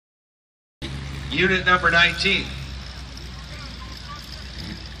unit number 19.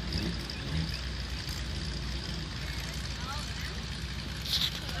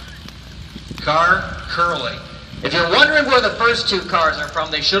 Car curling. If you're wondering where the first two cars are from,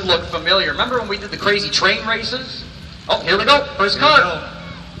 they should look familiar. Remember when we did the crazy train races? Oh, here we go. First car.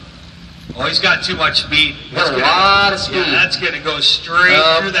 Oh, he's got too much speed. Got a lot of speed. Yeah, that's going to go straight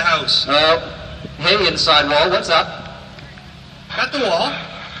through the house. Hey, inside wall, what's up? Got the wall.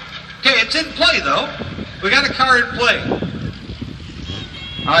 Okay, it's in play, though. We got a car in play.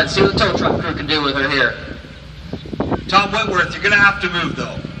 All right, see what the tow truck crew can do with her here. Tom Whitworth, you're going to have to move,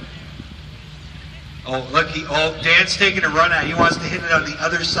 though. Oh, look, Dan's taking a run at it. He wants to hit it on the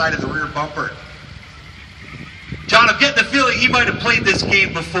other side of the rear bumper. John, I'm getting the feeling he might have played this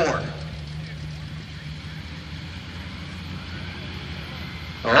game before.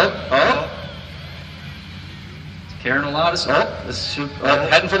 Carrying a lot of...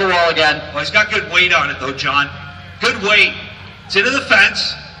 heading for the wall again. Well, he's got good weight on it, though, John. Good weight. It's into the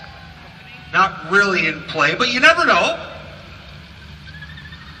fence. Not really in play, but you never know.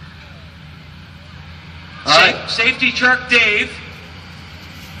 Safety truck Dave.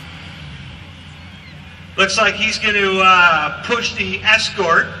 Looks like he's going to push the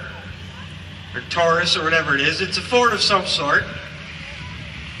Escort, or Taurus, or whatever it is. It's a Ford of some sort.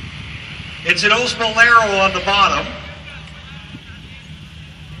 It's an Osmolero on the bottom.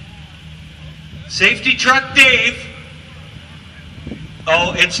 Safety truck Dave.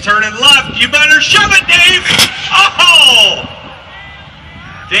 Oh, it's turning left. You better shove it, Dave! Oh!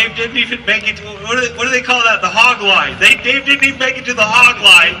 Dave didn't even make it to, what do they call that? The hog line. Dave didn't even make it to the hog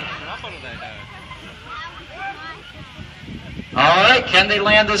line. All right, can they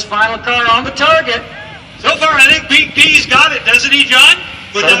land this final car on the target? So far, I think Pete D's got it, doesn't he, John?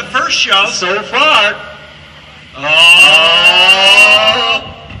 With that first shove. So far. Oh!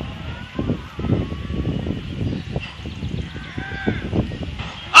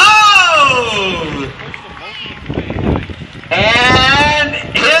 Oh! And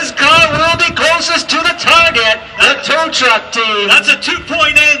his car will be closest to the target, the tow truck team. That's a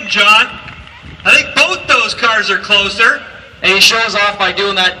 2-point end, John. I think both those cars are closer. And he shows off by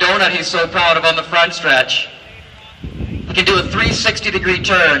doing that donut he's so proud of on the front stretch. He can do a 360-degree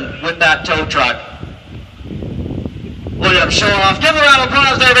turn with that tow truck. Look at him show off. Give a round of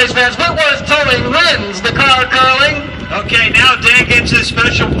applause there, race fans. Whitworth Towing wins the car curling. Okay, now Dan gets his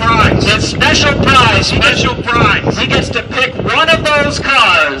special prize. His special prize. Special prize. He gets to pick one of those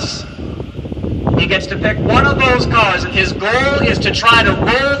cars. He gets to pick one of those cars, and his goal is to try to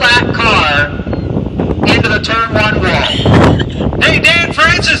roll that car into the turn 1 wall. Hey, Dan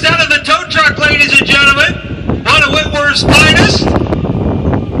Francis out of the tow truck, ladies and gentlemen. One of Whitworth's finest.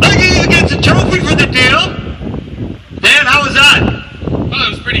 Look, he even gets a trophy for the deal. Dan, how was that? Oh, it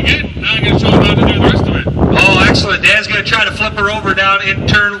was pretty good. Now I'm going to show him how to do the rest of it. Oh, excellent. Dan's going to try to flip her over down in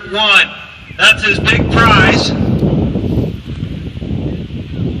turn 1. That's his big prize.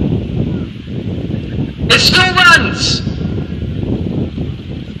 It still runs.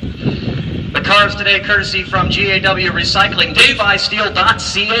 The cars today courtesy from GAW Recycling,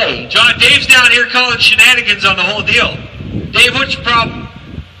 DaveISteel.ca. John, Dave's down here calling shenanigans on the whole deal. Dave, what's your problem?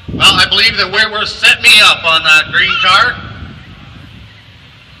 Well, I believe that Whitworth set me up on that green car.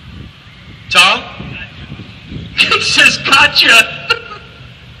 Tom? He says, gotcha.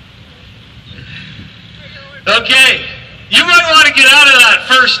 Okay. You might want to get out of that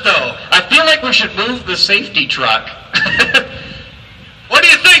first, though. I feel like we should move the safety truck. What do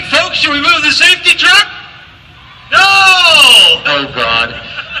you think, folks? Should we move the safety truck? No! Oh, God.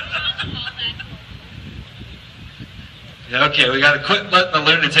 Okay, we got to quit letting the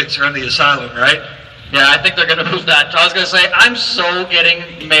lunatics run the asylum, right? Yeah, I think they're going to move that. I was going to say, I'm so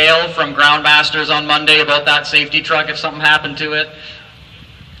getting mail from Groundmasters on Monday about that safety truck if something happened to it.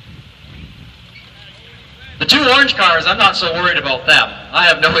 The 2 orange cars, I'm not so worried about them. I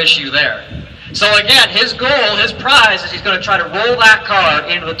have no issue there. So again, his goal, his prize, is he's going to try to roll that car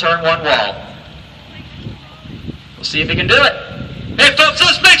into the turn 1 wall. We'll see if he can do it. Hey folks,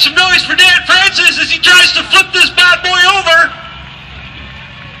 let's make some noise for Dan Francis as he tries to flip this bad boy over.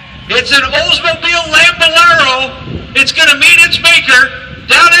 It's an Oldsmobile Lambolero. It's going to meet its maker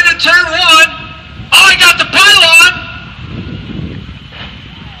down into turn 1. Oh, I got the pylon.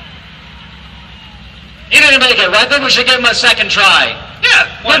 He didn't make it. I think we should give him a second try. Yeah,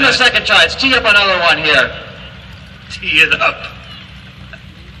 give him a second try. Let's tee up another one here. Tee it up.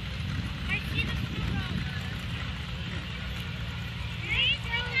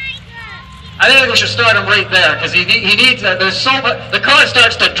 I think we should start him right there because he needs. There's so much. The car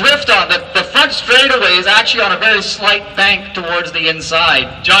starts to drift on the front. front straightaway is actually on a very slight bank towards the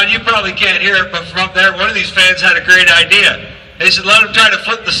inside. John, you probably can't hear it, but from up there, one of these fans had a great idea. They said, let him try to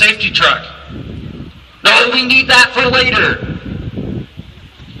flip the safety truck. No, we need that for later.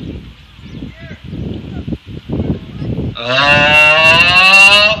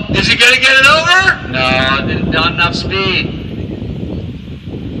 Oh, is he going to get it over? No, not enough speed.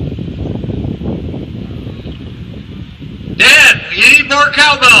 Dan, you need more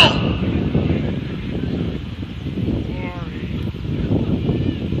cowbell.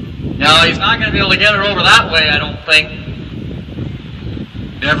 No, he's not going to be able to get it over that way, I don't think.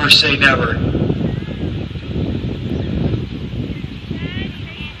 Never say never.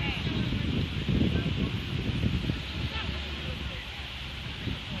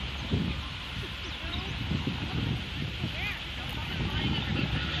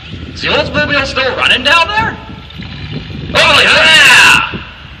 Is the Oldsmobile still running down there? Oh, yeah!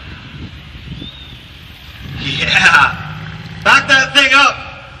 Yeah. Back that thing up.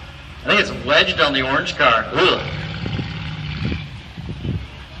 I think it's wedged on the orange car. Ugh.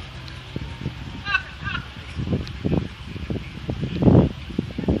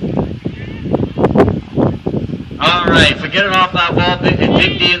 All right, if we get it off that wall, Big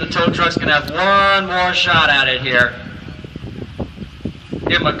D and the tow truck's going to have one more shot at it here.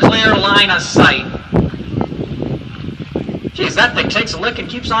 Give him a clear line of sight. Geez, that thing takes a lick and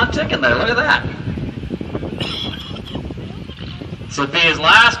keeps on ticking there. Look at that. This will be his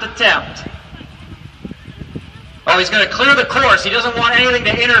last attempt. Oh, he's going to clear the course. He doesn't want anything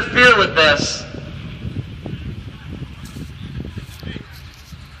to interfere with this.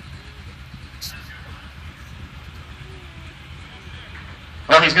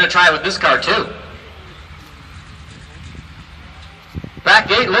 Oh, he's going to try it with this car, too. Back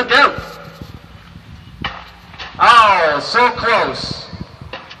gate, look out. Oh, so close.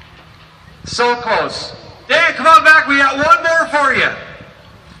 So close. Dan, come on back. We got one more for you.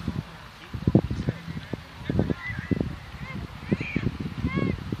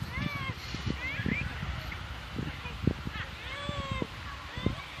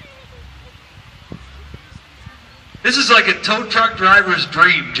 This is like a tow truck driver's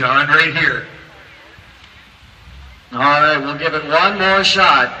dream, John, right here. All right, we'll give it one more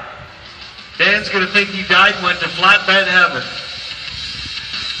shot. Dan's going to think he died and went to flatbed heaven.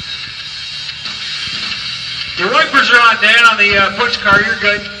 Your wipers are on, Dan, on the push car. You're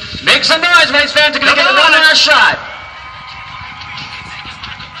good. Make some noise, race fans. Are going to get one last shot.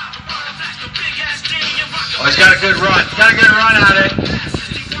 Oh, he's got a good run. Got a good run at it.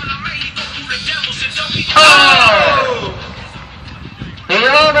 Oh! He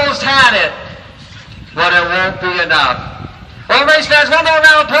almost had it, but it won't be enough. Well, race fans, one more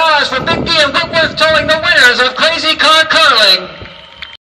round of applause for Big D and Whitworth Towing, the winners of Crazy Car Curling.